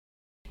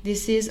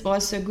this is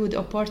also a good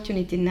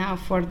opportunity now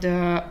for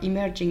the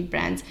emerging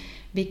brands,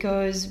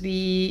 because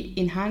we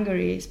in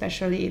Hungary,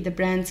 especially, the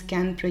brands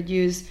can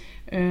produce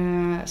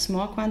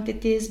small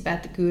quantities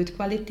but good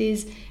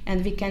qualities,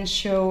 and we can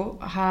show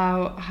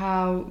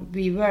how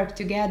we work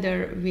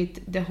together with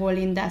the whole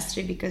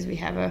industry, because we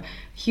have a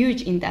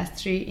huge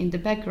industry in the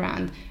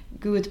background,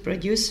 good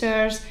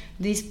producers,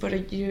 these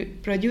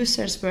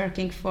producers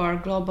working for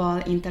global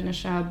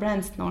international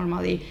brands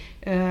normally,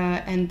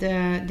 and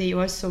they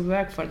also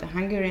work for the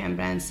Hungarian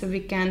brands, so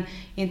we can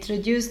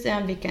introduce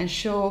them, we can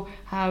show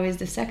how is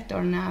the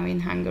sector now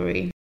in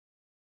Hungary.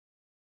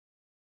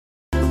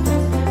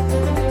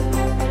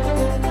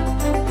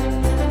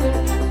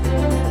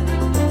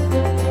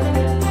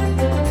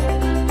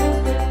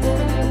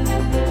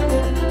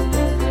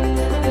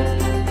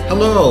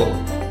 Hello,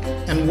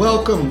 and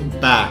welcome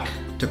back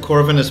to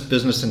Corvinus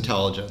Business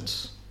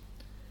Intelligence.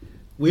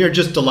 We are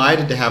just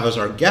delighted to have as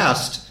our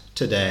guest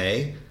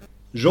today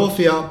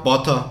Zsófia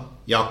Bota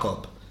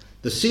Jakab,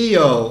 the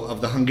CEO of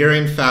the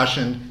Hungarian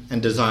Fashion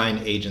and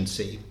Design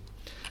Agency.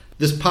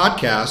 This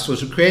podcast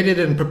was created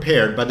and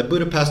prepared by the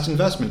Budapest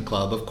Investment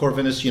Club of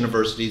Corvinus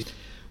University.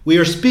 We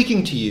are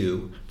speaking to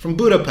you from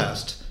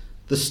Budapest,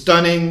 the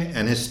stunning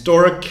and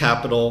historic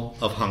capital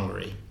of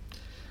Hungary.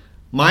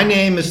 My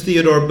name is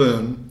Theodore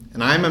Boone,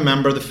 and I am a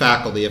member of the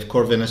faculty of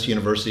Corvinus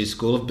University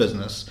School of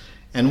Business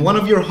and one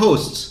of your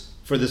hosts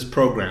for this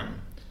program.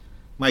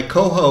 My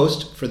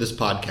co-host for this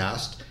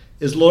podcast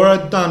is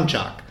Laura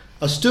Damchak,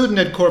 a student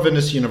at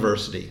Corvinus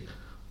University.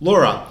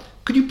 Laura,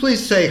 could you please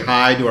say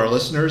hi to our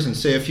listeners and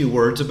say a few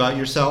words about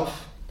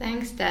yourself?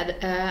 Thanks,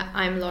 Ted.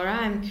 I'm Laura.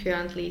 I'm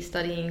currently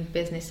studying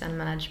business and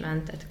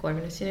management at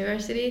Corvinus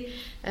University.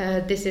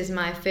 This is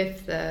my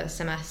fifth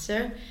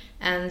semester,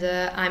 and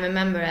I'm a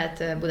member at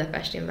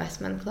Budapest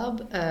Investment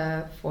Club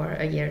for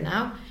a year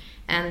now.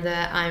 And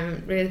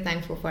I'm really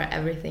thankful for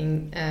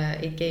everything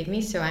it gave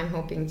me. So I'm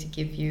hoping to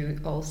give you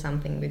all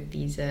something with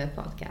these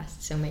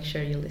podcasts. So make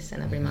sure you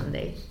listen every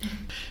Monday.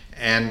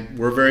 And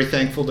we're very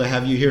thankful to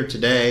have you here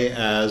today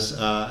as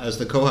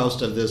the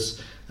co-host of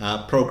this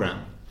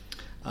program.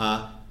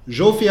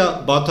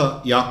 Zsófia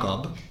Bota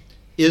Jakab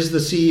is the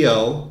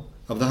CEO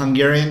of the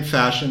Hungarian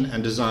Fashion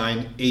and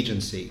Design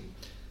Agency.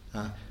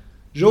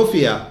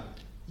 Zsófia,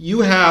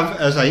 you have,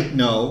 as I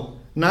know,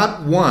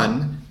 not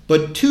one,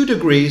 but 2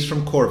 degrees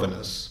from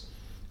Corvinus,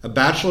 a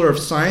Bachelor of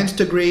Science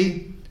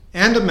degree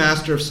and a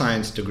Master of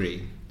Science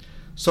degree.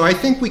 So I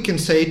think we can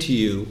say to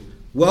you,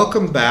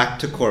 welcome back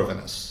to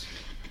Corvinus.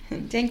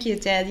 Thank you,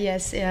 Ted.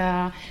 Yes,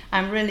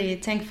 I'm really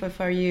thankful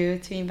for you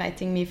to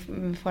inviting me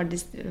for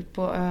this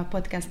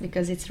podcast,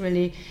 because it's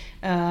really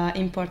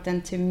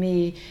important to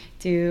me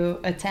to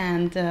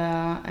attend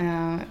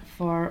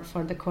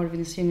for the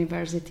Corvinus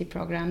University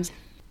programs.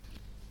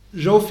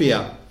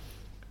 Zsófia,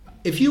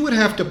 if you would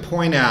have to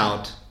point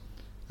out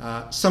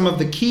some of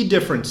the key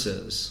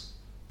differences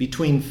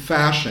between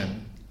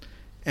fashion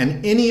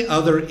and any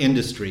other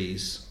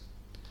industries,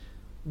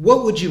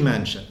 what would you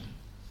mention?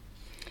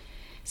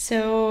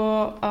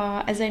 So,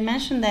 as I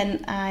mentioned,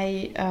 then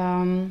I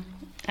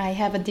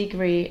have a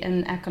degree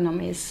in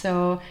economics,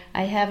 so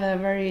I have a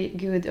very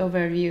good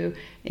overview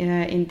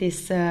in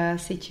this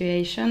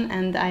situation,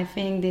 and I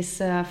think this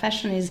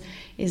fashion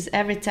is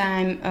every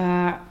time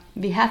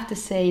we have to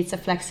say it's a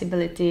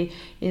flexibility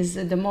is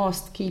the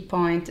most key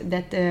point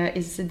that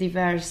is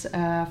diverse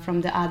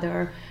from the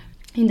other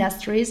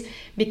industries,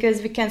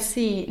 because we can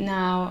see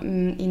now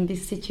in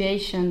this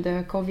situation,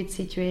 the COVID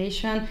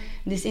situation,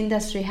 this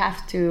industry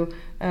have to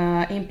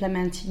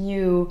implement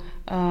new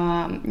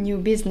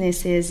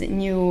businesses,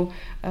 new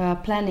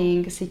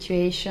planning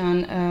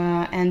situation,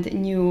 and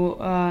new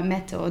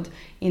method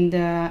in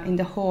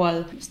the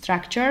whole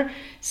structure.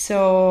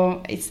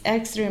 So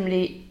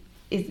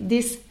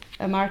this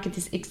market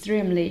is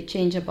extremely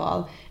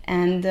changeable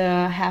and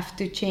have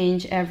to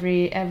change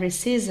every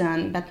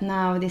season. But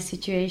now the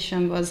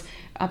situation was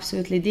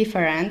absolutely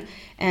different,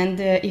 and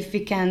if we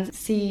can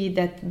see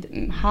that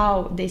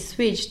how they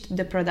switched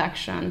the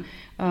production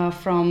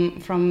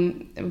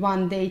from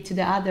one day to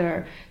the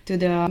other to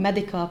the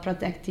medical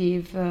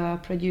protective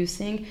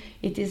producing,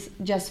 it is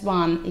just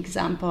one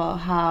example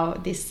how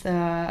this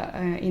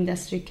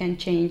industry can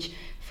change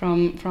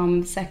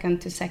from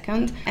second to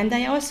second. And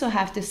I also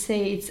have to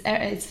say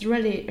it's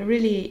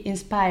really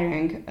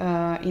inspiring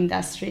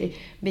industry,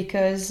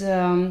 because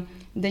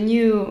the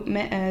new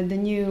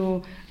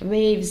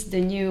waves, the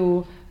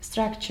new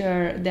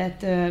structure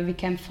that we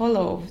can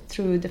follow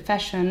through the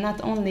fashion, not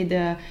only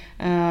the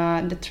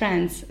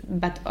trends,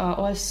 but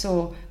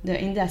also the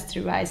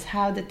industry-wise,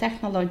 how the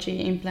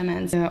technology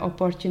implements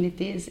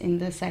opportunities in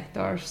the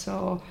sector.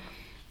 So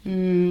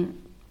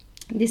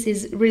this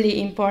is really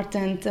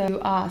important to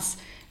us,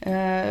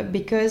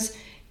 because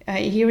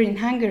here in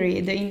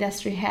Hungary, the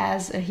industry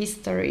has a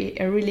history,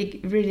 a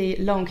really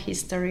long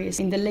history.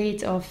 In the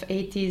late of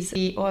 80s,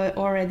 we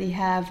already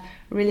have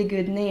really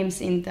good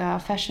names in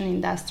the fashion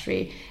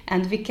industry,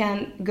 and we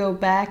can go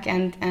back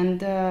and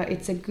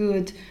it's a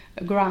good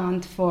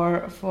ground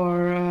for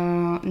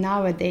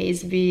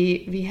nowadays.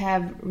 We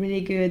have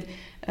really good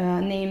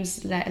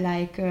names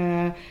like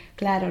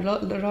Clara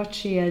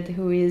Rothschild,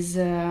 who is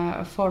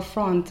a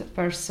forefront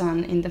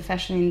person in the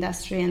fashion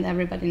industry, and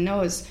everybody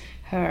knows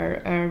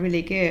her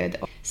really good.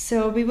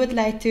 So we would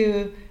like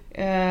to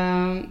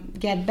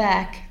get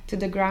back to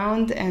the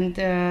ground and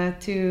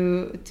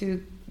to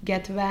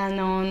get well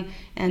known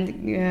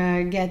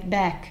and get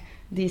back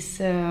this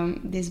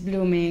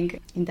blooming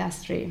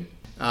industry.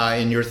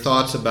 In your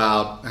thoughts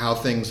about how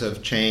things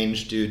have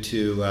changed due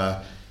to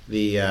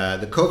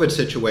the COVID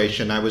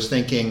situation, I was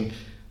thinking,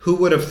 who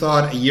would have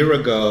thought a year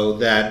ago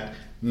that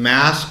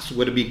masks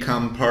would have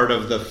become part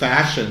of the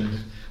fashion,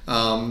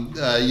 for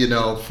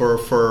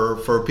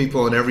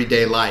people in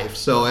everyday life?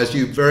 So, as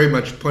you very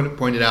much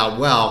pointed out,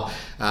 well,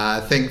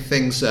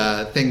 things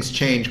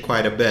change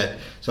quite a bit.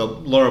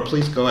 So, Laura,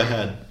 please go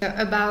ahead.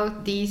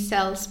 About the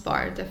sales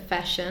part of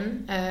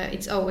fashion,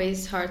 it's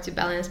always hard to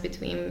balance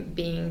between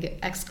being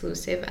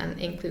exclusive and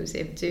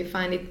inclusive. Do you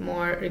find it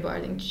more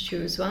rewarding to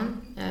choose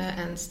one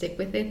and stick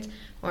with it,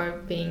 or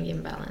being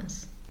in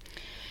balance?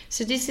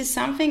 So this is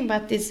something,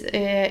 but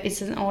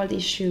it's an old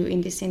issue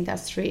in this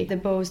industry,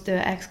 both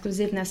the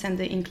exclusiveness and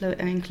the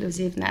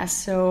inclusiveness.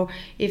 So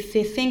if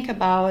we think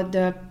about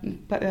the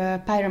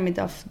pyramid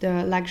of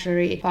the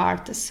luxury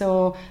part,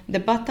 so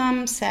the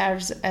bottom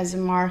serves as a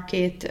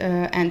market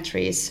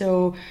entry.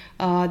 So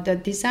the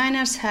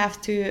designers have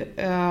to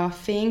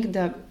think,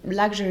 the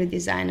luxury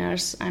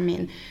designers,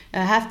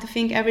 have to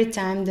think every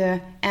time the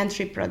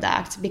entry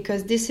products,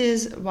 because this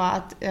is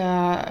what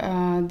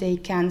they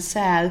can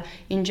sell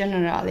in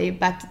general,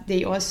 but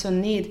they also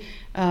need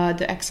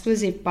the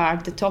exclusive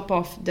part, the top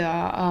of the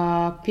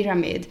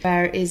pyramid,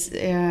 where is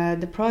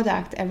the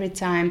product every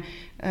time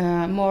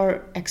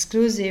more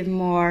exclusive,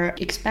 more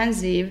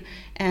expensive.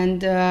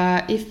 And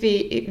if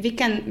we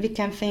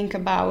can think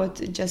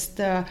about just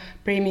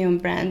premium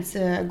brands,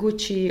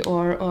 Gucci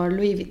or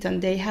Louis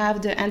Vuitton, they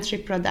have the entry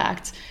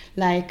products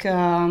like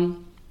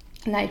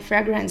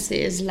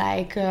fragrances,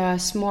 like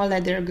small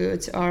leather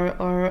goods,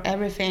 or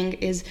everything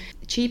is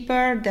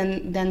cheaper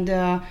than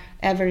the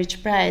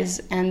average price.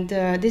 And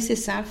this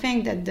is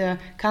something that the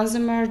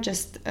consumer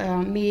just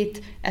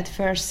meet at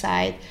first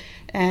sight.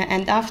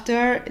 And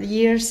after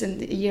years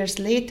and years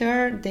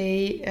later,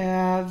 they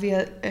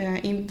will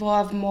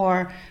involve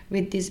more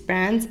with these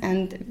brands,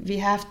 and we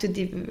have to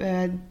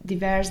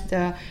diverse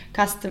the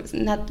customers.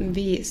 Not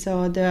we,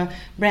 so the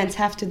brands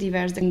have to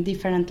diverse in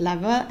different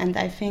level, and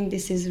I think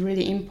this is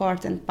really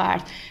important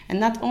part,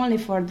 and not only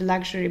for the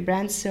luxury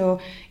brands.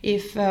 So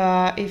if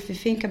we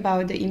think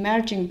about the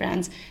emerging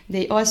brands,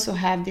 they also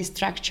have this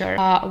structure.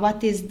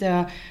 What is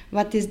the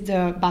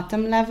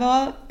bottom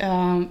level?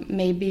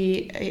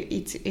 Maybe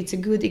it's a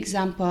good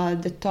example.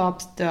 The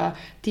tops, the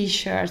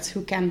T-shirts,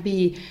 who can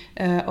be,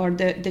 or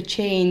the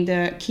chain,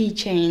 the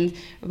keychain,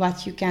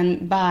 what you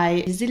can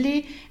buy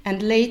easily,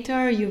 and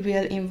later you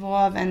will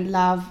involve and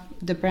love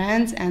the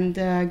brands and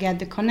get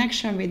the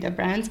connection with the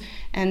brands,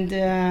 and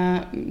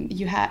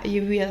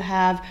you will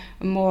have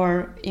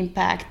more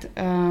impact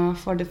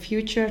for the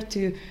future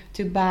to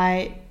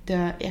buy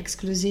the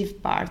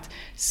exclusive part.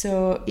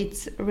 So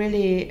it's a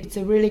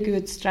really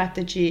good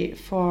strategy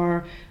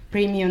for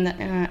premium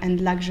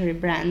and luxury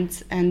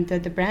brands, and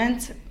the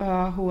brands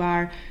who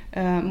are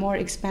more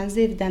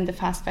expensive than the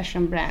fast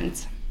fashion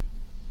brands.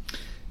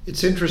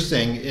 It's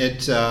interesting.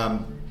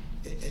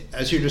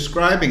 As you're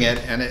describing it,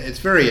 and it's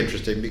very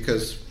interesting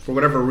because for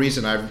whatever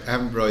reason I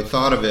haven't really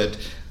thought of it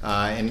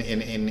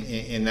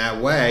in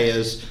that way.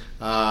 Is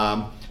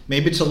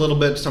maybe it's a little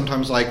bit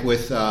sometimes like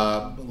with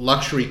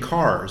luxury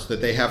cars,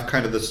 that they have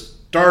kind of the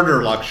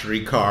starter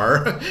luxury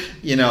car,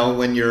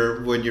 when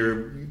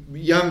you're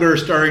younger,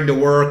 starting to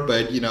work,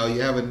 but you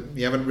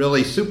haven't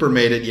really super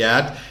made it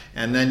yet,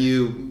 and then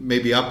you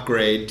maybe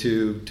upgrade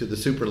to the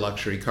super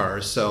luxury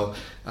cars. So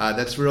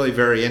that's really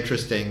very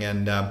interesting.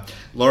 And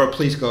Laura,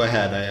 please go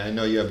ahead. I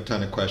know you have a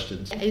ton of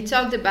questions. You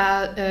talked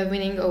about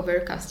winning over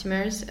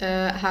customers.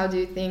 How do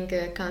you think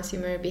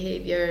consumer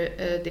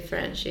behavior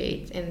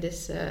differentiates in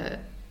this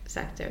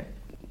sector?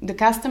 The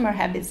customer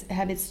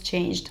habits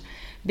changed,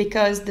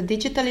 because the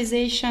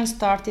digitalization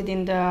started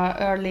in the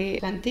early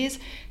 20s.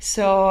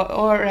 So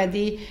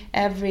already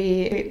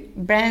every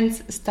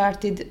brand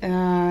started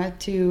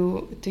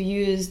to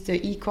use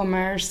the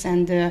e-commerce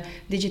and the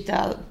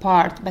digital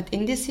part. But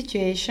in this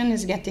situation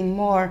is getting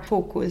more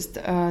focused,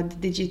 the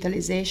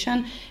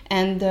digitalization,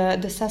 and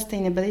the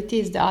sustainability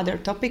is the other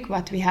topic,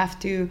 what we have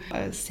to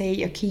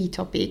say a key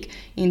topic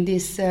in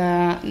this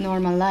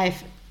normal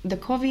life. The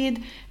COVID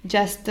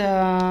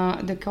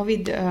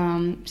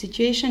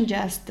situation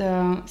just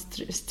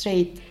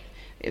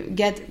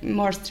get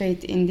more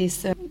straight in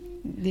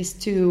these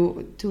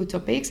two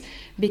topics,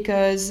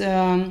 because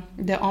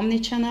the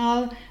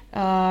omnichannel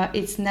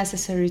it's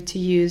necessary to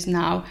use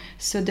now.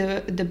 So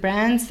the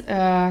brands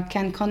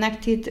can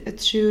connect it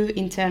through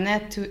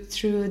internet,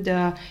 through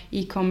the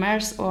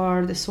e-commerce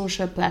or the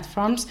social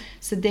platforms.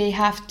 So they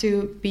have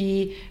to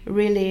be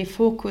really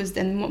focused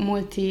and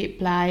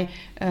multiply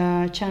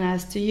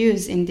channels to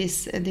use in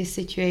this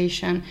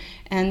situation.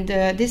 And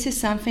this is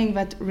something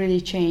that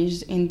really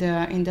changed in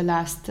the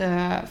last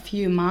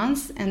few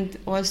months and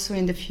also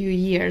in the few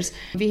years.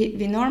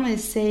 We normally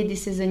say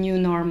this is a new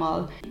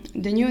normal.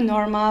 The new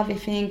normal, we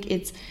think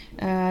it's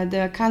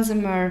the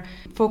consumer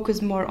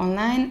focus more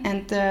online,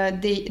 and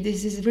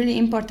this is really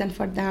important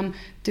for them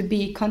to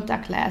be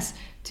contactless,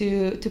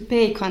 to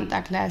pay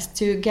contactless,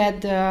 to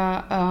get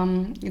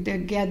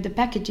the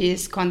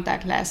packages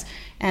contactless.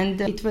 And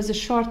it was a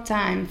short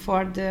time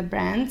for the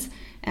brands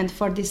and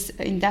for this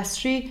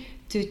industry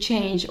to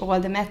change all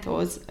the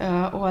methods,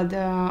 all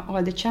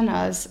the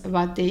channels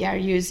what they are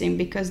using,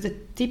 because the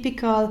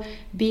typical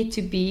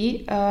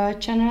B2B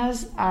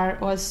channels are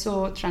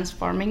also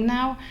transforming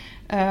now.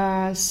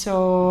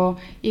 So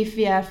if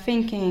we are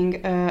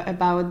thinking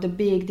about the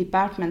big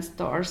department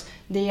stores,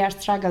 they are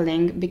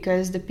struggling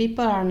because the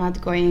people are not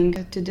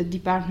going to the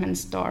department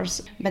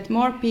stores, but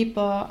more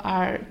people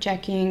are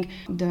checking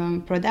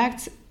the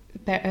products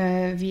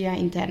via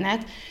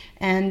internet.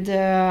 And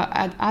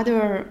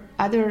other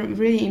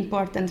really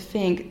important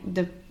thing,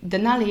 the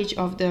knowledge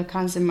of the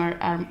consumer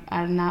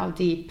are now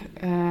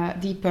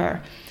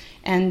deeper,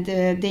 and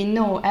they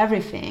know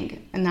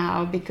everything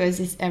now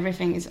because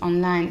everything is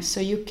online.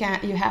 So you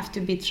have to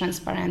be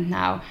transparent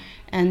now,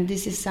 and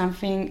this is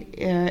something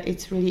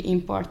it's really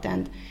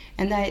important.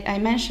 And I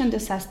mentioned the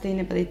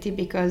sustainability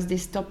because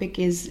this topic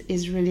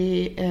is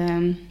really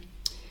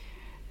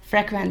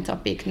frequent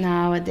topic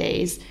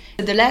nowadays.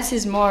 The less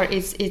is more.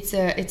 It's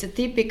a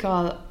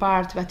typical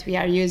part what we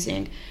are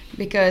using,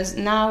 because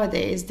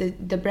nowadays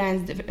the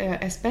brands,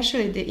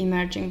 especially the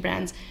emerging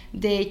brands,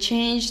 they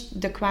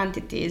changed the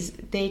quantities.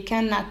 They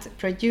cannot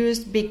produce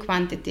big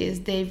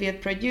quantities. They will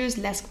produce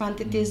less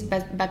quantities,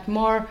 but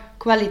more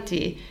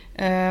quality,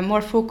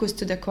 more focus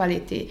to the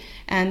quality.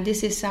 And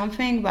this is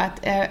something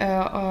that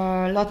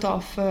a lot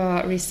of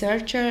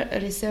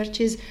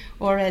researchers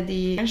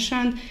already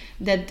mentioned,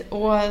 that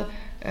all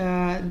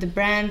the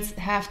brands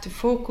have to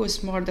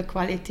focus more the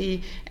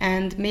quality,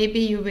 and maybe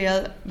you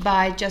will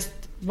buy just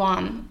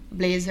one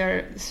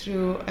blazer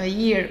through a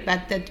year,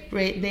 but that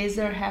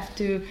blazer have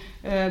to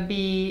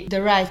be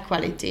the right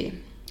quality.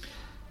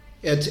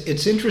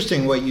 It's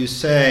interesting what you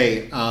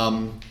say.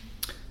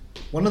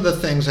 One of the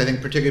things I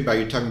think particularly about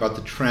you talking about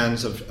the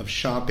trends of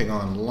shopping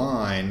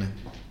online,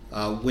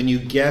 when you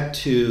get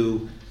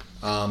to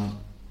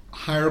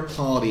higher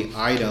quality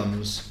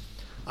items,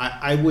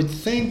 I would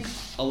think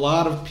a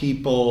lot of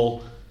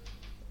people,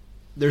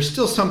 there's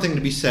still something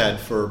to be said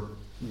for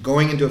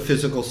going into a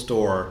physical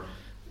store,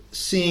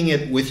 seeing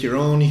it with your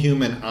own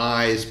human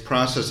eyes,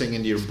 processing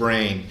into your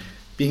brain,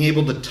 being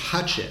able to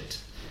touch it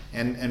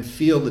and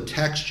feel the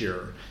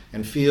texture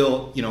and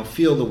feel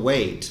the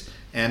weight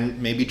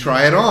and maybe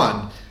try it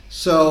on.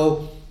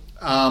 So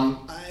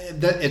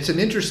it's an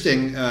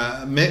interesting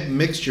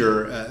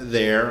mixture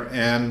there,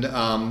 and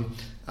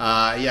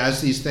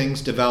as these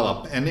things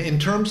develop. And in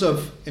terms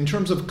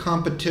of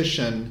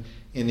competition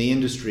in the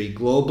industry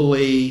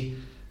globally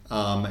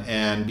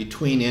and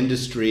between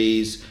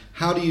industries,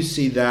 how do you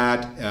see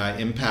that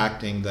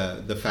impacting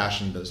the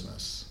fashion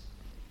business?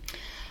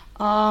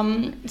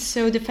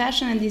 So the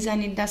fashion and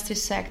design industry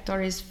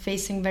sector is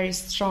facing very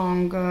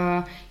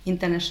strong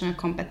international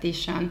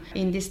competition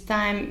in this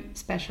time,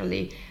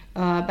 especially.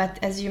 But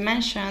as you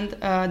mentioned,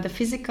 the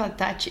physical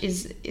touch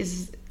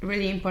is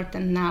really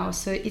important now.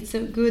 So it's a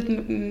good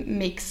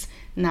mix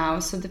now.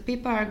 So the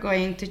people are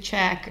going to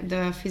check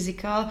the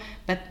physical,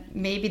 but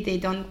maybe they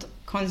don't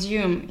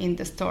consume in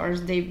the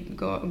stores. They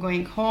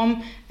going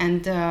home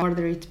and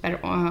order it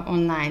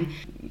online.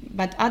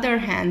 But other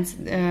hand,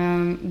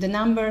 the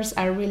numbers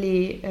are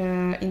really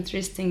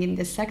interesting in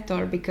the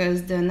sector,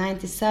 because the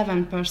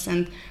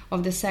 97%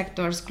 of the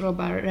sector's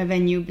global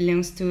revenue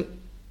belongs to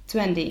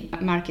 20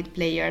 market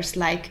players.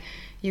 Like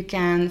you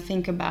can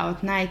think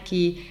about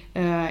Nike,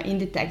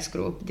 Inditex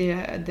Group,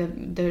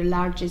 the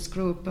largest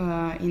group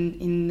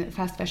in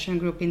fast fashion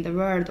group in the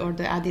world, or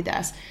the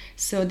Adidas.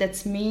 So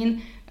that's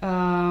mean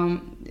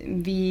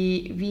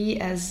we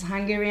as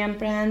Hungarian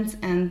brands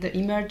and the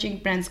emerging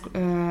brands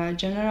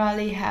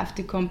generally have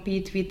to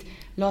compete with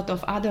a lot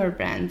of other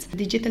brands.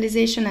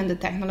 Digitalization and the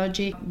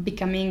technology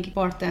becoming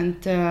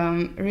important,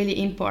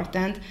 really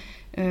important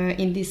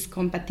in this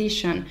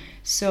competition.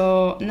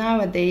 So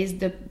nowadays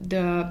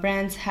the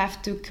brands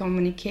have to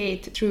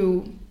communicate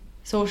through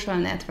social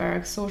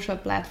networks, social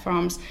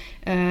platforms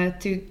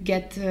to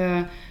get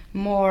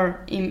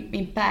more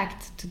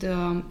impact to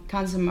the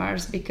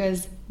consumers,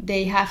 because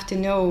they have to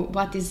know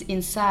what is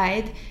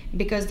inside,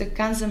 because the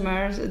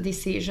consumers'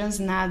 decisions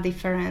now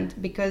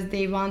different, because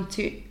they want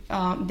to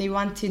they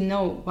want to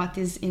know what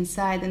is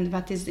inside and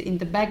what is in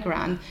the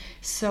background.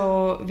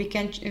 So we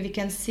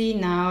can see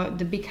now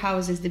the big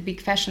houses, the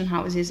big fashion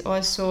houses,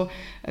 also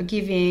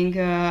giving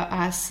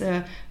us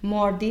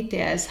more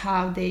details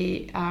how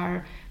they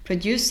are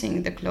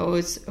producing the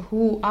clothes,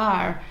 who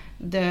are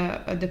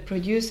the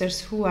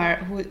producers, who are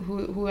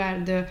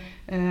the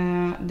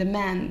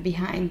men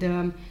behind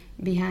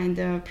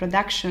the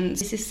production.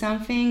 This is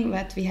something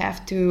that we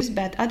have to.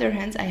 But other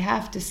hand, I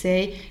have to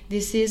say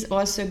this is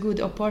also a good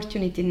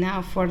opportunity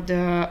now for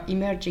the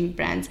emerging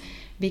brands,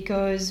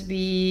 because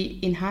we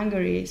in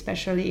Hungary,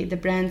 especially, the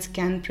brands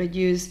can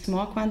produce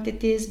small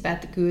quantities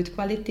but good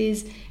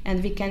qualities,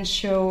 and we can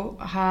show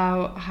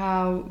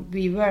how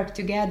we work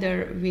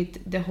together with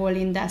the whole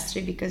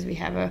industry, because we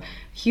have a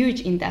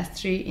huge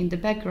industry in the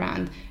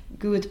background.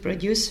 Good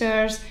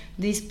producers,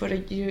 these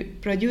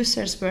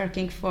producers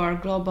working for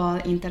global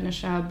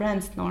international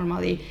brands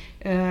normally,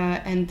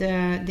 and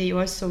they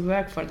also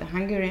work for the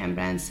Hungarian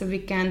brands, so we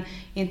can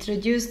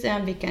introduce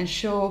them, we can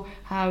show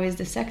how is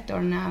the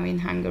sector now in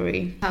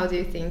Hungary. How do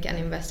you think an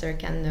investor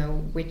can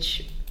know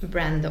which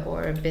brand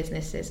or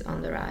business is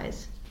on the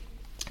rise?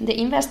 The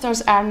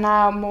investors are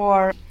now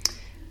more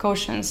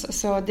cautious,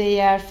 so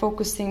they are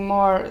focusing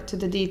more to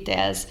the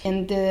details,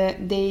 and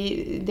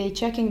they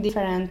checking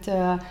different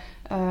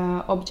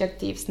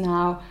objectives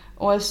now.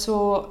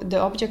 Also,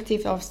 the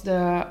objective of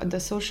the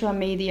social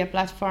media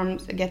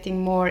platforms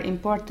getting more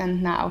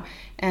important now,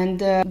 and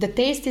the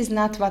taste is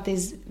not what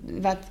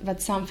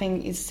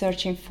something is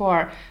searching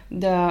for,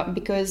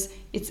 because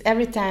it's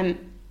every time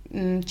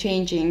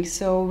changing.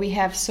 So we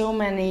have so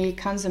many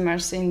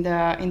consumers in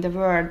the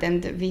world,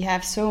 and we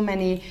have so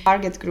many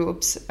target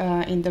groups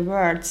in the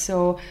world.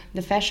 So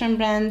the fashion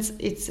brands,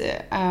 it's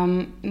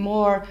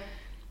more.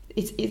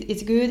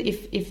 It's good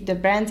if the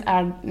brands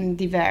are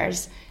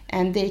diverse,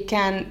 and they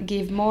can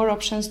give more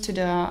options to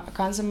the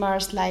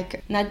consumers,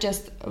 like not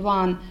just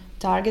one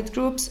target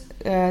groups,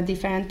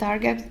 different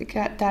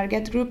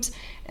target groups,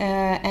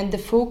 and the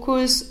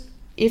focus.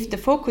 If the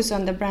focus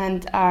on the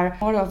brand are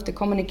more of the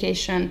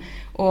communication,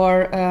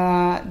 or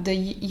the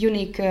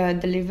unique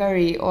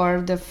delivery,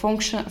 or the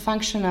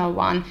functional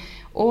one,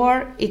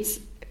 or it's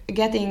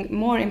getting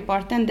more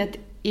important that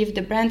if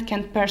the brand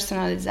can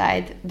personalize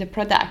the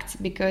products,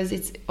 because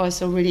it's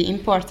also really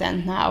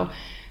important now.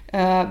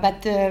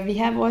 But we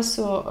have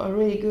also a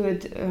really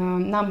good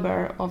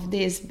number of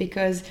this,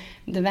 because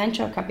the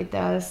venture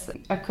capitals,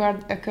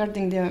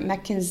 according to the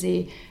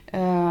McKinsey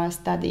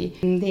study,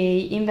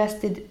 they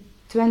invested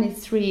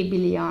 23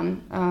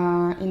 billion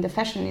in the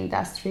fashion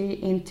industry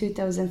in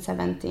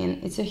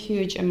 2017. It's a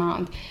huge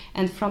amount,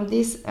 and from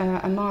this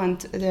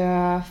amount,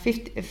 the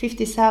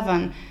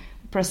 57%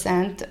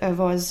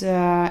 was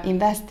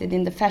invested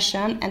in the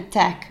fashion and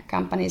tech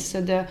companies.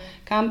 So the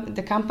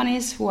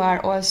companies who are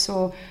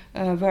also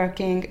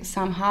working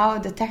somehow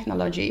the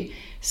technology.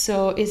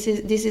 So this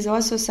is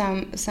also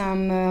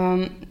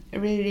some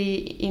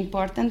really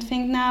important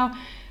thing now.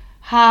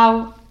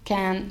 How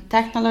can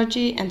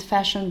technology and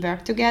fashion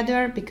work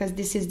together? Because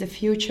this is the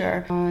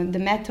future. The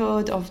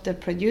method of the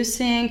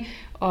producing,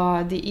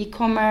 the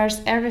e-commerce,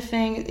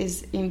 everything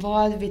is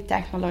involved with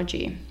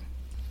technology.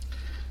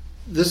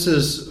 This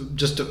is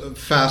just a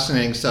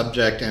fascinating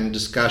subject and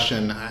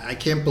discussion. I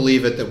can't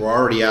believe it that we're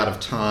already out of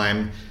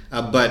time,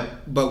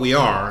 but we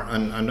are,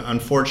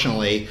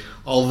 unfortunately.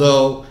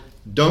 Although,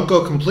 don't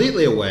go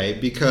completely away,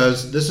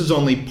 because this is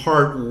only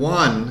part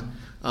one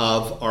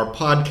of our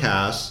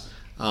podcast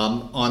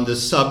on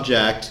this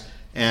subject,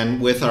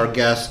 and with our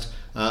guest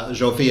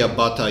Zsófia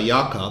Bata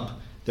Jakab.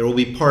 There will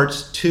be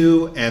parts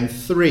 2 and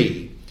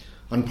 3.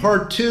 On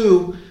part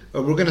 2,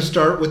 we're going to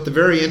start with the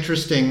very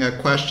interesting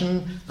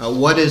question,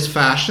 what is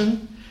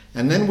fashion?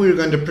 And then we're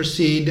going to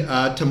proceed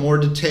to more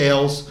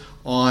details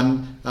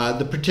on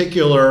the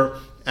particular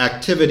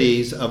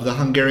activities of the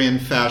Hungarian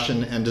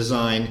Fashion and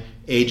Design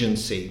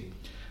Agency.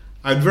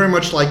 I'd very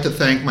much like to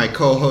thank my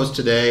co-host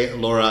today,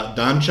 Laura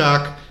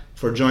Dancsak,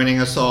 for joining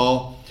us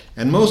all.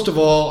 And most of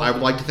all, I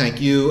would like to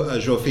thank you,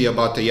 Zsófia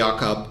Bata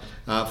Jakab,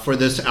 for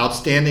this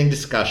outstanding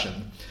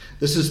discussion.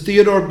 This is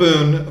Theodore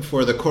Boone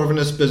for the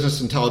Corvinus Business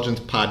Intelligence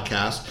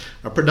Podcast,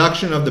 a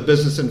production of the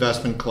Business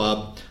Investment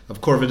Club of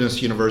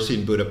Corvinus University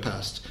in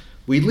Budapest.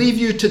 We leave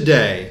you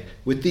today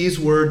with these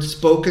words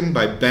spoken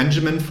by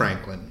Benjamin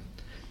Franklin: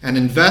 "An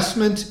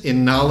investment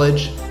in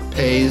knowledge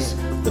pays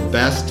the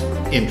best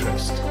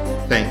interest."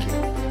 Thank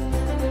you.